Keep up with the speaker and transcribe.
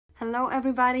Hello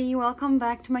everybody, welcome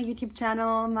back to my YouTube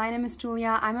channel. My name is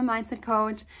Julia, I'm a mindset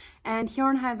coach, and here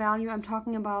on High Value I'm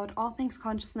talking about all things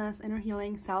consciousness, inner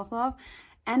healing, self-love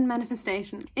and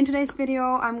manifestation. In today's video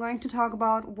I'm going to talk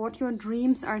about what your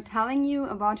dreams are telling you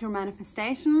about your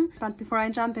manifestation. But before I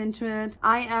jump into it,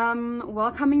 I am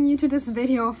welcoming you to this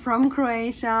video from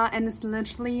Croatia, and it's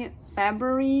literally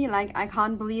February. Like, I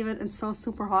can't believe it, it's so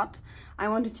super hot. I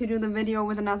wanted to do the video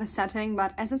with another setting,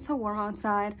 but as it's so warm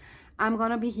outside, I'm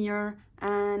gonna be here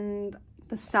and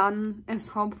the sun is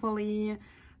hopefully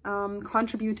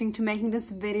contributing to making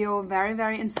this video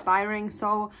very inspiring,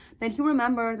 so that you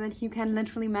remember that you can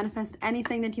literally manifest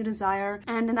anything that you desire.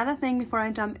 And another thing before I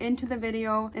jump into the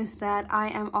video is that I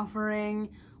am offering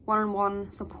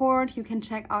one-on-one support. You can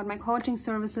check out my coaching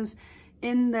services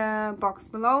in the box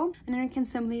below, and then you can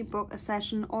simply book a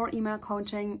session or email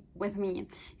coaching with me.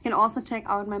 You can also check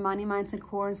out my money mindset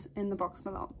course in the box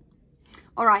below.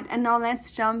 Alright, and now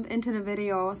let's jump into the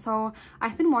video. So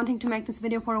I've been wanting to make this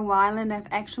video for a while, and I've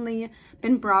actually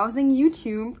been browsing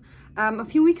YouTube a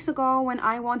few weeks ago when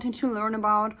I wanted to learn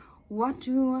about what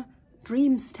do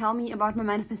dreams tell me about my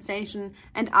manifestation,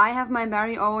 and I have my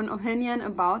very own opinion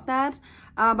about that.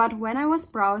 But when I was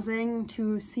browsing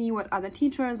to see what other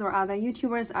teachers or other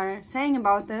YouTubers are saying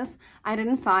about this, I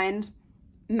didn't find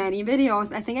many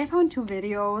videos. I think I found 2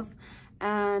 videos.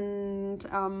 And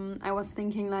I was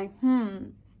thinking like,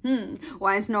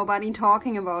 why is nobody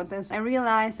talking about this? I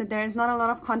realized that there is not a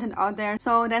lot of content out there,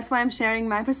 so that's why I'm sharing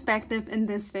my perspective in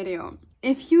this video.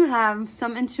 If you have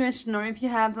some intuition, or if you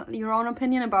have your own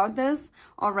opinion about this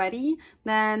already,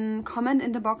 then comment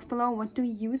in the box below. What do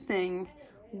you think?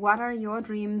 What are your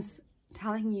dreams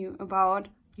telling you about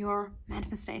your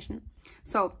manifestation?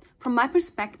 So from my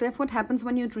perspective, what happens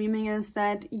when you're dreaming is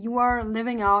that you are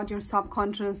living out your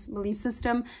subconscious belief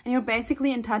system, and you're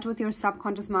basically in touch with your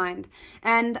subconscious mind.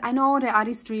 And I know there are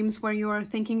these dreams where you're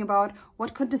thinking about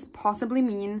what could this possibly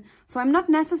mean. So I'm not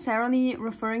necessarily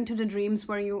referring to the dreams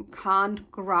where you can't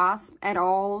grasp at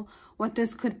all what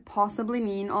this could possibly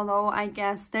mean, although I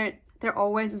guess there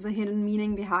always is a hidden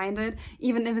meaning behind it,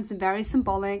 even if it's very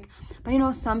symbolic. But you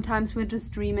know, sometimes we're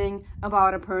just dreaming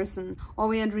about a person, or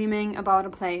we are dreaming about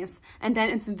a place, and then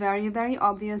it's very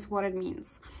obvious what it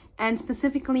means. And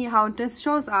specifically how this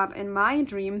shows up in my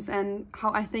dreams, and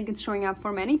how I think it's showing up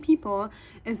for many people,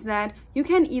 is that you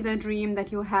can either dream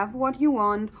that you have what you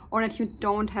want, or that you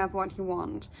don't have what you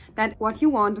want. That what you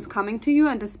want is coming to you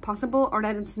and is possible, or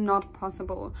that it's not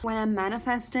possible. When I'm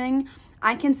manifesting,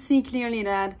 I can see clearly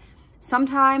that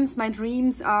sometimes my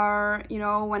dreams are, you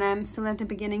know, when I'm still at the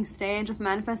beginning stage of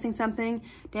manifesting something,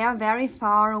 they are very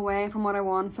far away from what I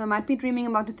want. So I might be dreaming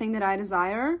about the thing that I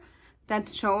desire. That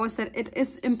shows that it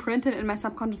is imprinted in my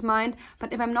subconscious mind.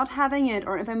 But if I'm not having it,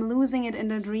 or if I'm losing it in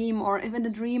the dream, or if in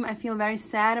the dream I feel very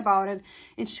sad about it,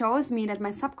 it shows me that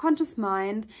my subconscious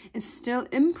mind is still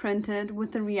imprinted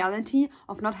with the reality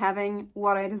of not having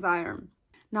what I desire.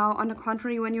 Now, on the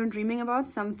contrary, when you're dreaming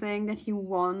about something that you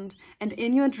want, and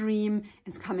in your dream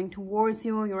it's coming towards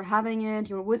you, you're having it,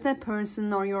 you're with that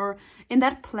person, or you're in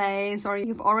that place, or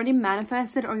you've already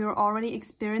manifested, or you're already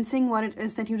experiencing what it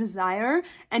is that you desire,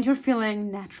 and you're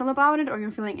feeling natural about it, or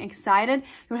you're feeling excited,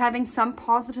 you're having some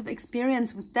positive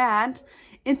experience with that,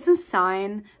 it's a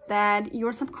sign that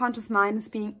your subconscious mind is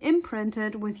being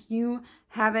imprinted with you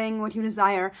having what you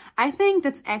desire. I think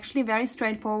that's actually very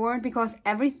straightforward, because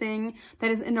everything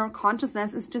that is in our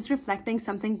consciousness is just reflecting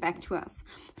something back to us.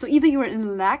 So either you're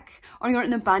in lack or you're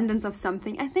in abundance of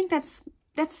something. I think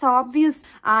that's so obvious.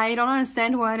 I don't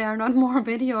understand why there are not more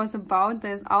videos about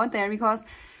this out there, because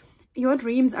your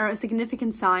dreams are a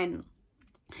significant sign.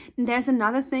 There's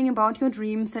another thing about your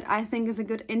dreams that I think is a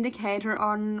good indicator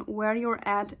on where you're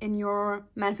at in your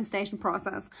manifestation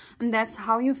process, and that's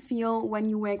how you feel when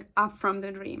you wake up from the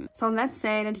dream. So let's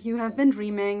say that you have been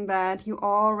dreaming that you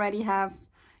already have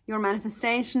your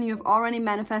manifestation, you've already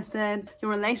manifested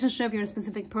your relationship, your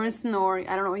specific person, or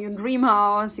I don't know, your dream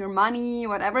house, your money,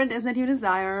 whatever it is that you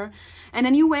desire, and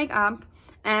then you wake up.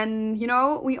 And you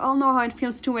know, we all know how it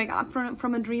feels to wake up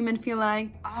from a dream and feel like,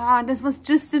 this was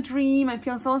just a dream. I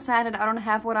feel so sad that I don't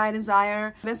have what I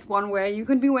desire. That's one way. You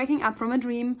could be waking up from a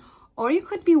dream, or you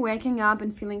could be waking up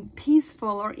and feeling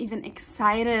peaceful or even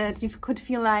excited. You could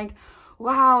feel like,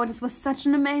 wow, this was such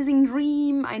an amazing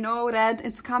dream. I know that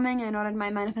it's coming. I know that my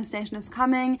manifestation is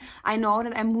coming. I know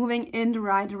that I'm moving in the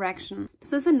right direction.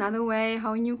 This is another way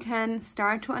how you can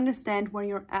start to understand where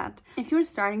you're at. If you're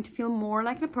starting to feel more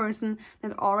like the person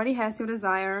that already has your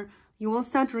desire, you will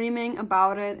start dreaming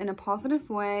about it in a positive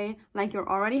way, like you're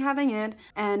already having it.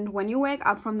 And when you wake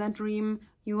up from that dream,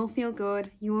 you will feel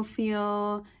good, you will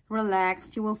feel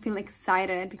relaxed, you will feel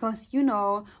excited, because you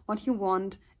know what you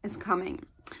want is coming.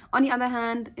 On the other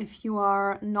hand, if you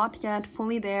are not yet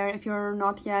fully there, if you're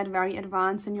not yet very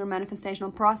advanced in your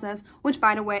manifestational process, which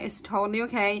by the way is totally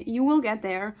okay, you will get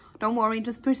there. Don't worry,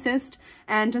 just persist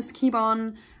and just keep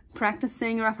on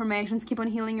practicing your affirmations, keep on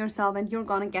healing yourself, and you're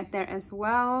gonna get there as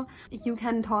well. You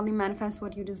can totally manifest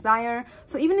what you desire.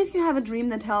 So even if you have a dream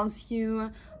that tells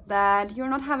you that you're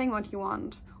not having what you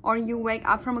want, or you wake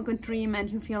up from a good dream and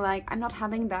you feel like, I'm not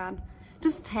having that,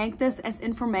 just take this as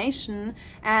information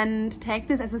and take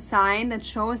this as a sign that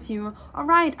shows you, all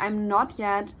right, I'm not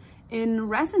yet in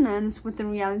resonance with the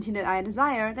reality that I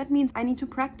desire. That means I need to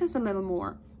practice a little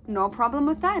more. No problem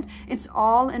with that. It's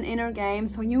all an inner game.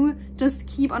 So you just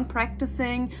keep on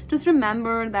practicing. Just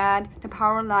remember that the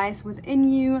power lies within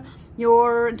you.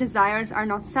 Your desires are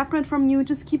not separate from you.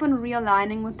 Just keep on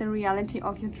realigning with the reality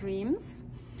of your dreams.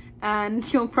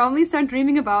 And you'll probably start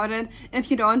dreaming about it. If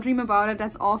you don't dream about it,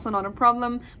 that's also not a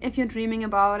problem. If you're dreaming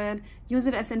about it, use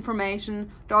it as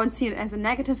information. Don't see it as a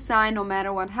negative sign, no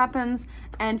matter what happens.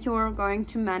 And you're going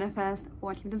to manifest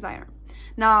what you desire.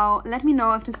 Now, let me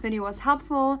know if this video was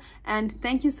helpful. And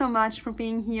thank you so much for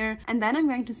being here. And then I'm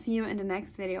going to see you in the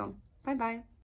next video. Bye bye.